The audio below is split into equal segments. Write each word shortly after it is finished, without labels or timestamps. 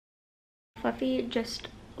Fluffy just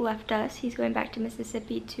left us. He's going back to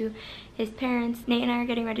Mississippi to his parents. Nate and I are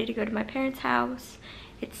getting ready to go to my parents' house.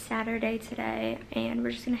 It's Saturday today and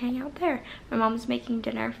we're just gonna hang out there. My mom's making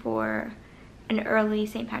dinner for an early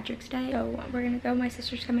St. Patrick's Day. So we're gonna go, my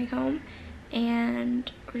sister's coming home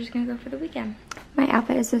and we're just gonna go for the weekend. My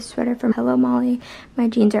outfit is this sweater from Hello Molly. My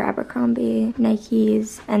jeans are Abercrombie,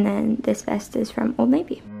 Nikes, and then this vest is from Old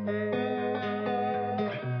Navy.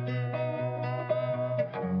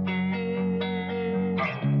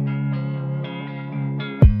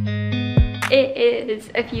 It is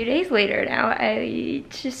a few days later now. I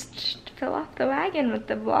just fell off the wagon with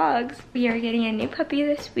the vlogs. We are getting a new puppy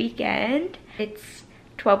this weekend. It's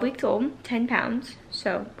 12 weeks old, 10 pounds,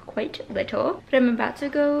 so quite little. But I'm about to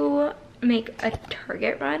go make a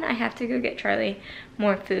Target run. I have to go get Charlie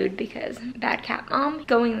more food because bad cat mom.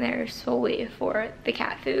 Going there solely for the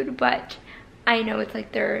cat food, but I know it's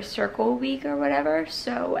like their circle week or whatever,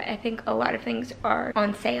 so I think a lot of things are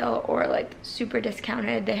on sale or like super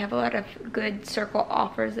discounted. They have a lot of good circle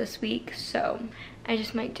offers this week, so I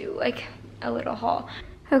just might do like a little haul.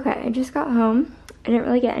 Okay, I just got home. I didn't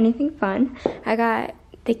really get anything fun. I got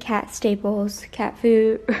the cat staples, cat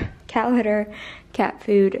food, cat litter, cat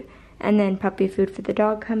food, and then puppy food for the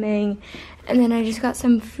dog coming. And then I just got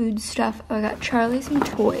some food stuff. I got Charlie some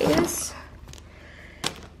toys.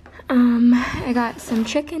 I got some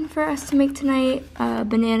chicken for us to make tonight,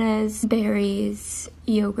 bananas, berries,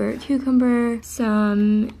 yogurt, cucumber,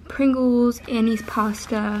 some Pringles, Annie's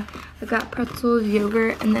pasta. I got pretzels,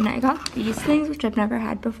 yogurt, and then I got these things, which I've never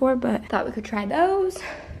had before, but thought we could try those.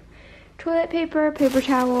 Toilet paper, paper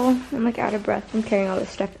towel. I'm like out of breath from carrying all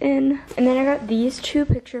this stuff in. And then I got these two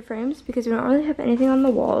picture frames because we don't really have anything on the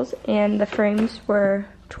walls, and the frames were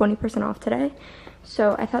 20% off today.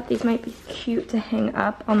 So I thought these might be cute to hang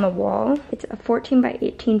up on the wall. It's a 14 by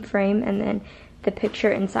 18 frame, and then the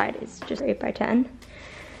picture inside is just 8 by 10.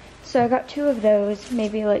 So I got two of those,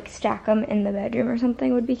 maybe like stack them in the bedroom or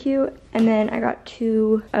something would be cute. And then I got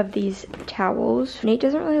two of these towels. Nate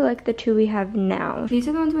doesn't really like the two we have now. These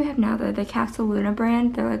are the ones we have now. They're the Casaluna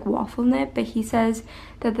brand. They're like waffle knit, but he says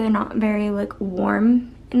that they're not very like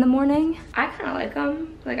warm in the morning. I kind of like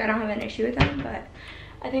them. Like I don't have an issue with them, but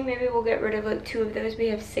I think maybe we'll get rid of like two of those. We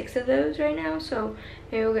have 6 of those right now, so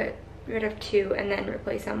maybe we'll get rid of 2 and then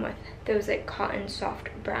replace them with those like cotton soft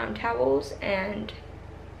brown towels, and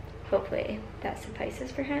hopefully that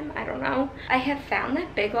suffices for him. I don't know. I have found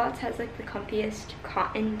that Big Lots has like the comfiest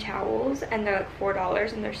cotton towels, and they're like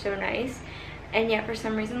 $4 and they're so nice. And yet for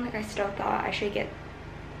some reason, like I still thought I should get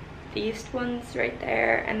these ones right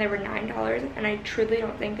there, and they were $9, and I truly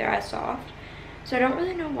don't think they're as soft. So I don't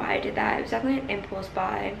really know why I did that. It was definitely an impulse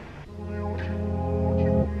buy.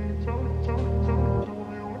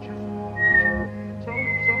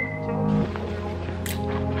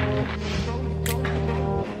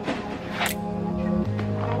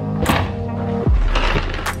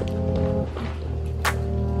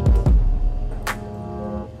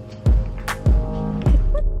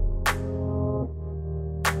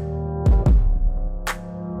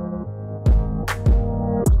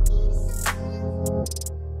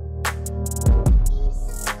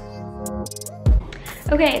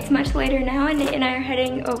 Okay, it's much later now, and Nate and I are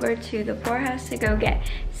heading over to the poorhouse to go get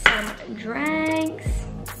some drinks.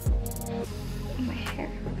 Oh, my hair.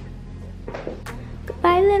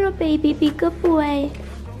 Goodbye, little baby. Be good boy.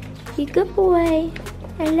 Be good boy.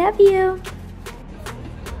 I love you.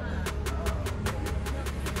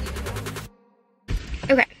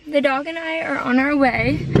 Okay, the dog and I are on our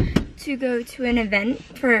way to go to an event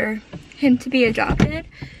for him to be adopted.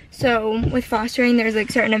 So with fostering, there's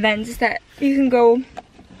like certain events that you can go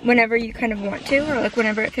whenever you kind of want to, or like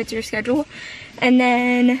whenever it fits your schedule. And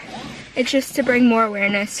then it's just to bring more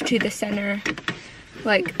awareness to the center,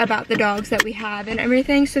 like about the dogs that we have and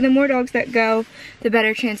everything. So the more dogs that go, the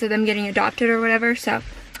better chance of them getting adopted or whatever. So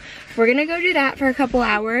we're gonna go do that for a couple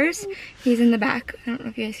hours. He's in the back. I don't know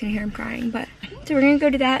if you guys can hear him crying, but so we're gonna go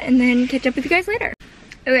do that and then catch up with you guys later.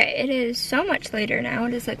 Okay, it is so much later now.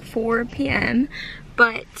 It is like 4 p.m.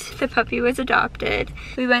 but the puppy was adopted.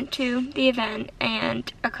 We went to the event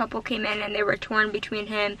and a couple came in and they were torn between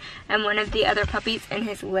him and one of the other puppies in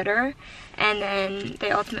his litter, and then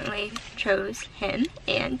they ultimately chose him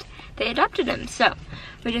and they adopted him. So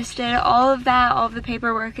we just did all of that, all of the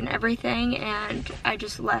paperwork and everything, and I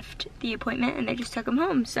just left the appointment and they just took him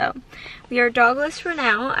home. So we are dogless for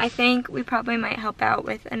now. I think we probably might help out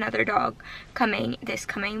with another dog coming this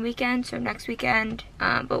coming weekend, so next weekend,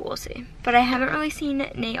 but we'll see. But I haven't really seen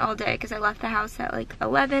Nate all day because I left the house at like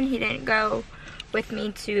 11. He didn't go with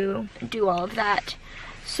me to do all of that.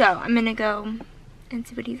 So I'm gonna go and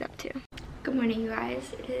see what he's up to. Good morning, you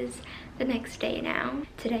guys. It is the next day now.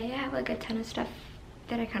 Today I have like a ton of stuff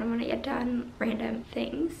that I kind of want to get done, random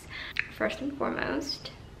things. First and foremost,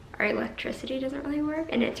 our electricity doesn't really work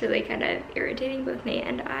and it's really kind of irritating both me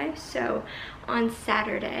and I. So on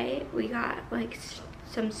Saturday we got like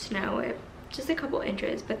some snow, just a couple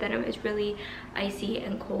inches, but then it was really icy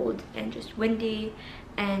and cold and just windy,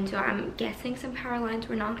 and so I'm guessing some power lines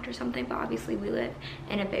were knocked or something. But obviously we live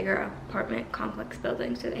in a bigger apartment complex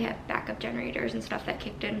building, so they have backup generators and stuff that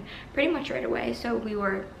kicked in pretty much right away, so we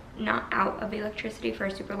were not out of electricity for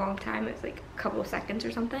a super long time. It was like a couple of seconds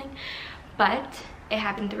or something, but it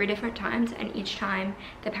happened 3 different times, and each time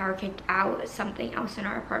the power kicked out, something else in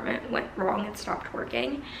our apartment went wrong and stopped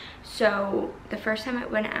working. So the first time it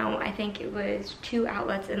went out, I think it was 2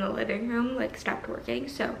 outlets in the living room like stopped working.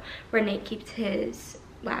 So where Nate keeps his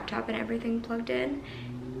laptop and everything plugged in,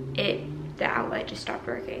 the outlet just stopped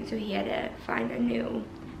working, so he had to find a new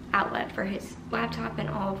outlet for his laptop and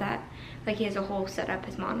all of that. Like, he has a whole setup,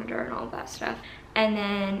 his monitor and all of that stuff. And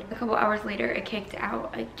then a couple hours later it kicked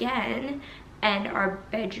out again, and our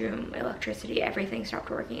bedroom electricity, everything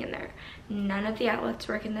stopped working in there. None of the outlets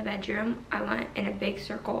work in the bedroom. I went in a big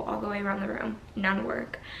circle all the way around the room, none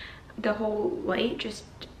work. The whole light, just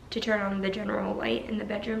to turn on the general light in the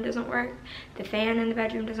bedroom, doesn't work. The fan in the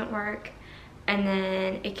bedroom doesn't work. And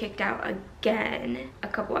then it kicked out again a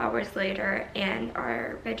couple hours later, and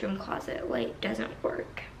our bedroom closet light doesn't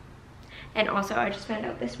work. And also I just found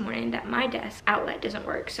out this morning that my desk outlet doesn't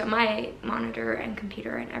work. So my monitor and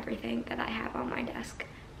computer and everything that I have on my desk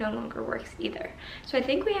no longer works either. So I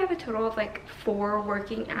think we have a total of like 4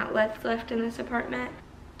 working outlets left in this apartment.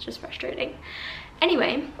 It's just frustrating.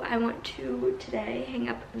 Anyway, I want to today hang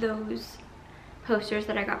up those posters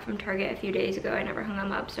that I got from Target a few days ago. I never hung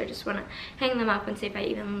them up, so I just want to hang them up and see if I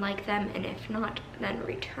even like them, and if not, then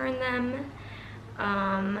return them.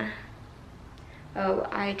 Oh,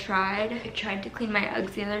 I tried to clean my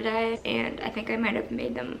Uggs the other day, and I think I might have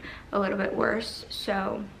made them a little bit worse,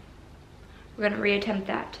 so we're gonna reattempt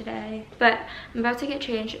that today. But I'm about to get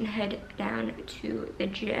changed and head down to the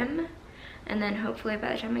gym, and then hopefully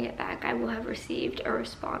by the time I get back I will have received a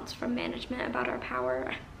response from management about our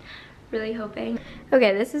power. Really hoping.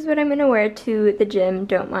 Okay, this is what I'm gonna wear to the gym.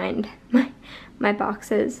 Don't mind my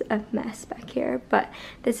boxes of mess back here, but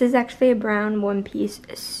this is actually a brown one-piece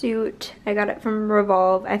suit. I got it from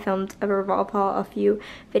Revolve. I filmed a Revolve haul a few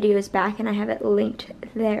videos back and I have it linked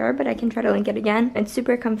there, but I can try to link it again. It's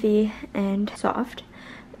super comfy and soft.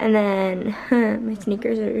 And then my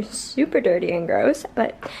sneakers are super dirty and gross,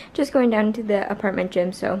 but just going down to the apartment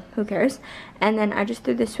gym, so who cares. And then I just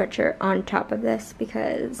threw the sweatshirt on top of this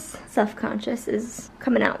because self-conscious is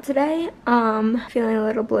coming out today. Feeling a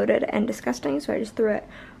little bloated and disgusting, so I just threw it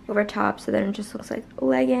over top so then it just looks like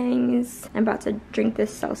leggings. I'm about to drink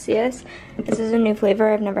this Celsius. This is a new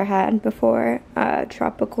flavor I've never had before,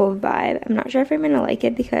 tropical vibe. I'm not sure if I'm gonna like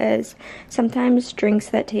it because sometimes drinks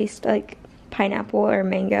that taste like pineapple or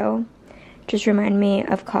mango just remind me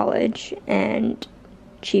of college and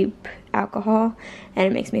cheap alcohol, and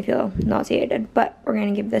it makes me feel nauseated, but we're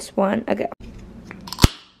gonna give this one a go.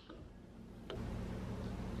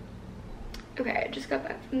 Okay, I just got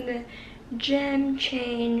back from the gym,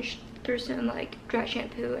 changed, threw some like dry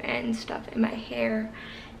shampoo and stuff in my hair,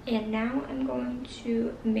 and now I'm going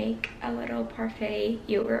to make a little parfait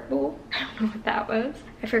yogurt bowl. I don't know what that was.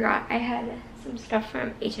 I forgot I had some stuff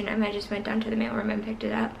from H&M. I just went down to the mailroom and picked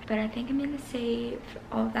it up, but I think I'm gonna save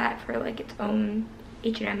all of that for like its own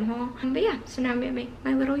H&M haul. But yeah, so now I'm gonna make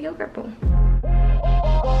my little yogurt bowl.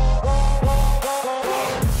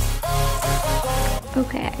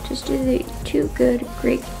 Okay, I just did the 2 Good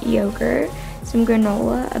Greek yogurt, some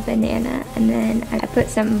granola, a banana, and then I put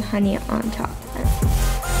some honey on top.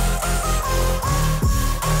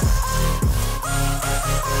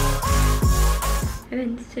 I've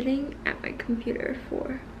been sitting at my computer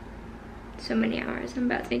for so many hours. I'm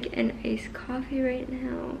about to make an iced coffee right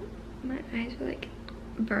now. My eyes are like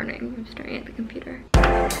burning from staring at the computer.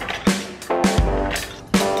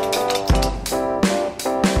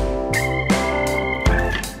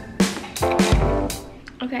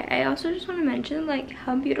 Okay, I also just want to mention like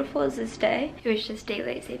how beautiful is this day. It was just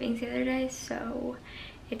daylight savings the other day, so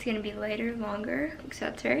it's gonna be lighter, longer, so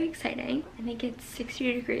that's very exciting. I think it's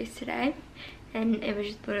 60 degrees today, and it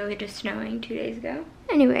was literally just snowing 2 days ago.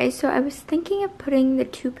 Anyway, so I was thinking of putting the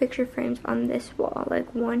 2 picture frames on this wall,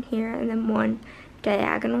 like one here and then one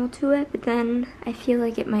diagonal to it, but then I feel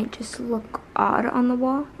like it might just look odd on the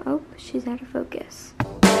wall. Oh, she's out of focus.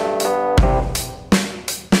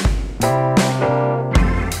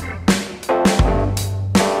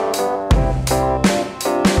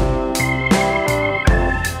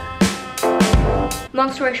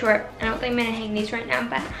 story short, I don't think I'm gonna hang these right now,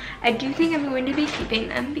 but I do think I'm going to be keeping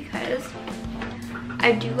them because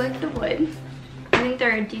I do like the wood. I think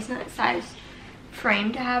they're a decent size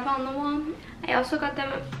frame to have on the wall. I also got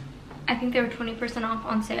them, I think they were 20% off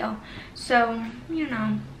on sale. So, you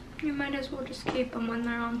know, you might as well just keep them when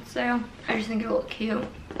they're on sale. I just think it'll look cute.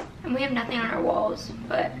 And we have nothing on our walls,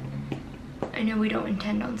 but I know we don't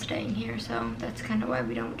intend on staying here, so that's kind of why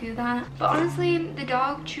we don't do that. But honestly, the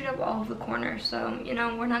dog chewed up all of the corners, so, you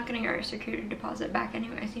know, we're not getting our security deposit back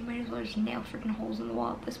anyway, so you might as well just nail freaking holes in the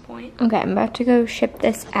wall at this point. Okay, I'm about to go ship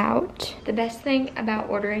this out. The best thing about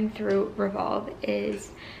ordering through Revolve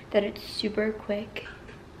is that it's super quick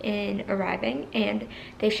in arriving, and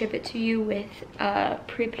they ship it to you with a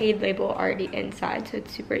prepaid label already inside, so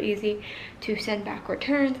it's super easy to send back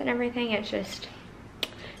returns and everything. It's just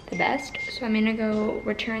the best. So I'm gonna go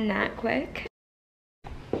return that quick.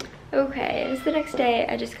 Okay, it's the next day.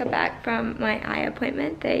 I just got back from my eye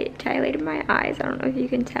appointment. They dilated my eyes. I don't know if you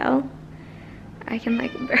can tell. I can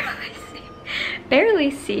like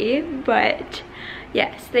barely see, but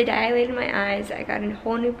yes, they dilated my eyes. I got a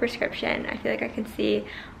whole new prescription. I feel like I can see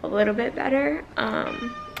a little bit better.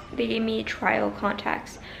 They gave me trial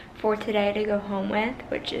contacts for today to go home with,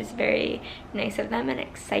 which is very nice of them and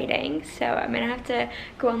exciting. So I'm gonna have to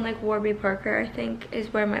go on like Warby Parker, I think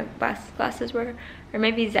is where my glasses were, or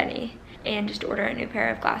maybe Zenny, and just order a new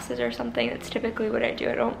pair of glasses or something. That's typically what I do.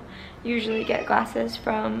 I don't usually get glasses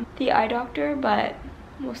from the eye doctor, but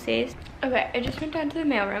we'll see. Okay, I just went down to the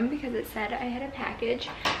mailroom because it said I had a package,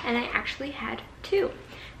 and I actually had two.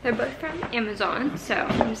 They're both from Amazon, so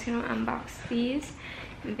I'm just gonna unbox these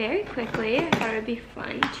very quickly. I thought it would be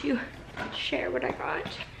fun to share what I got.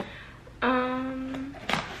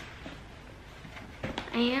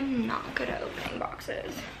 I am not good at opening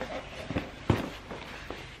boxes.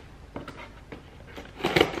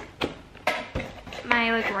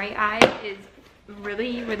 My like right eye is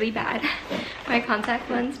really bad. My contact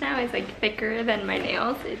lens now is like thicker than my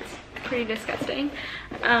nails. It's pretty disgusting.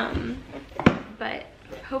 But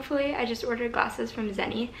hopefully, I just ordered glasses from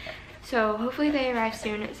Zenny, so hopefully they arrive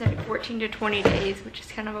soon. It said 14 to 20 days, which is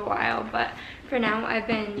kind of a while, but for now I've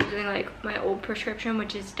been using like my old prescription,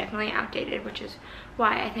 which is definitely outdated, which is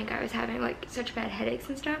why I think I was having like such bad headaches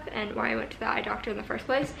and stuff, and why I went to the eye doctor in the first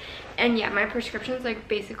place. And yeah, my prescription's like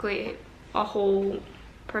basically a whole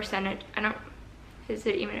percentage, is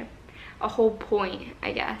it even a whole point,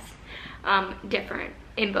 I guess, different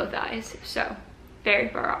in both eyes, so very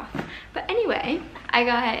far off. But anyway, I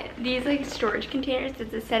got these like storage containers.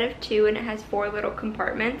 It's a set of 2 and it has 4 little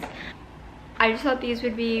compartments. I just thought these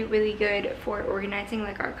would be really good for organizing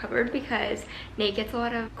like our cupboard, because Nate gets a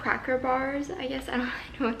lot of cracker bars, I guess. I don't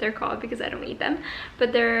know what they're called because I don't eat them,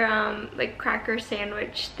 but they're like cracker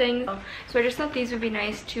sandwich things. So I just thought these would be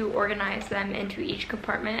nice to organize them into each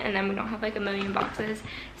compartment, and then we don't have like a million boxes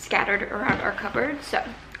scattered around our cupboard. So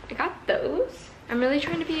I got those. I'm really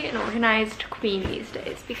trying to be an organized queen these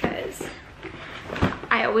days because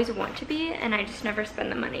I always want to be, and I just never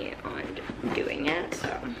spend the money on doing it.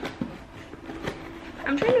 So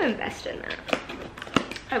I'm trying to invest in that.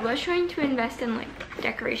 I was trying to invest in like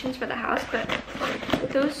decorations for the house, but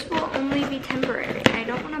those will only be temporary. I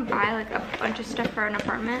don't want to buy like a bunch of stuff for an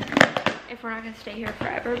apartment if we're not going to stay here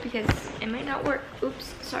forever, because it might not work.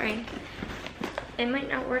 Oops, sorry. It might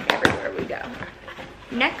not work everywhere we go.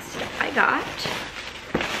 Next, I got,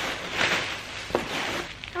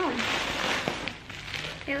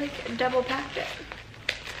 they like double packed it.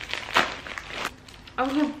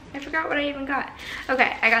 Oh, I forgot what I even got.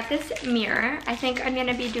 Okay, I got this mirror. I think I'm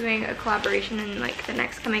gonna be doing a collaboration in like the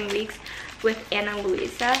next coming weeks with Ana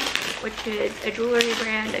Luisa, which is a jewelry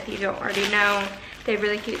brand. If you don't already know, they have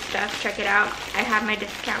really cute stuff. Check it out. I have my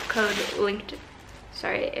discount code linked.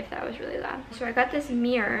 Sorry if that was really loud. So I got this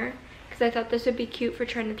mirror because I thought this would be cute for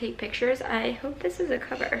trying to take pictures. I hope this is a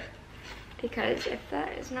cover, because if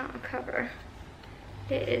that is not a cover,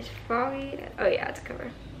 it is foggy. Oh yeah, it's a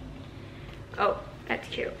cover. Oh, that's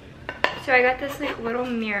cute. So I got this like little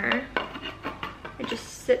mirror. It just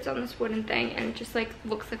sits on this wooden thing, and it just like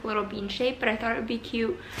looks like a little bean shape, but I thought it would be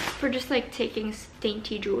cute for just like taking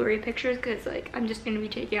dainty jewelry pictures, because like I'm just gonna be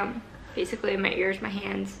taking basically my ears, my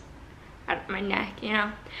hands, my neck, you know.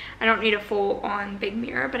 I don't need a full-on big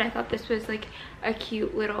mirror, but I thought this was like a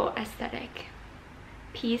cute little aesthetic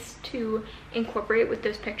piece to incorporate with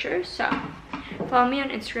those pictures. So follow me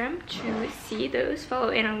on Instagram to see those.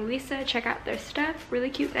 Follow Ana Luisa, check out their stuff, really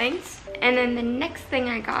cute things. And then the next thing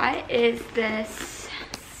I got is this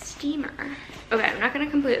steamer. Okay, I'm not gonna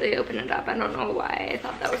completely open it up. I don't know why I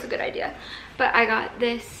thought that was a good idea, but I got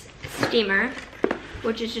this steamer.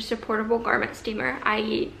 which is just a portable garment steamer.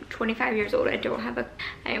 I'm 25 years old. I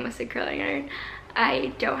almost said curling iron.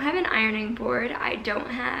 I don't have an ironing board. I don't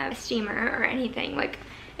have a steamer or anything. Like,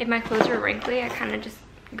 if my clothes are wrinkly, I kind of just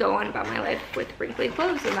go on about my life with wrinkly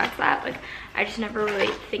clothes, and that's that. Like, I just never really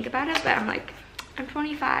think about it, but I'm like, I'm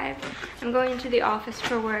 25. I'm going into the office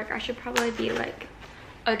for work. I should probably be like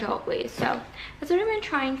adultly. So that's what I've been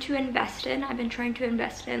trying to invest in. I've been trying to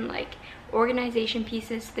invest in like organization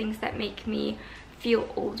pieces, things that make me feel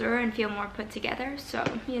older and feel more put together. So,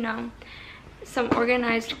 you know, some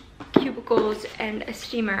organized cubicles and a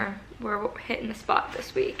steamer were hitting the spot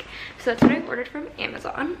this week. So that's what I ordered from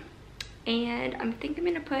Amazon. And I think I'm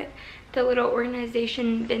gonna put the little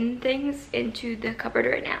organization bin things into the cupboard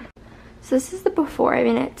right now. So this is the before. I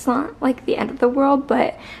mean, it's not like the end of the world,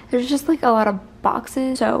 but there's just like a lot of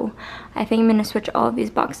boxes. So I think I'm gonna switch all of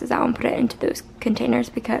these boxes out and put it into those containers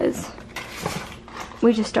because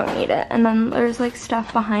we just don't need it. And then there's like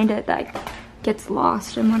stuff behind it that gets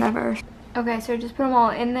lost and whatever. Okay, so I just put them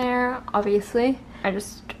all in there, obviously. I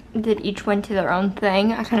just did each one to their own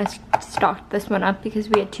thing. I kind of stocked this one up because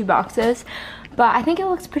we had 2 boxes. But I think it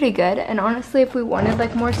looks pretty good. And honestly, if we wanted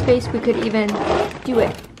like more space, we could even do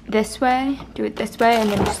it this way, and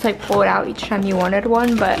then just like pull it out each time you wanted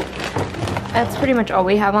one. But that's pretty much all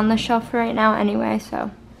we have on the shelf right now anyway,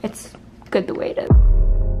 so it's good the way it is.